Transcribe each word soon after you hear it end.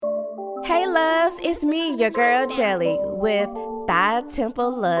Hey loves, it's me, your girl Jelly, with Thy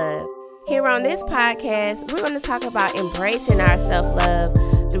Temple Love. Here on this podcast, we're going to talk about embracing our self-love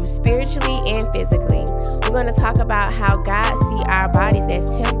through spiritually and physically. We're going to talk about how God sees our bodies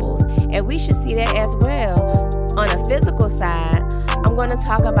as temples, and we should see that as well. On a physical side, I'm going to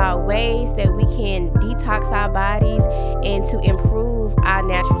talk about ways that we can detox our bodies and to improve our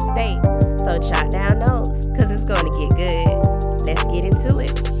natural state. So jot down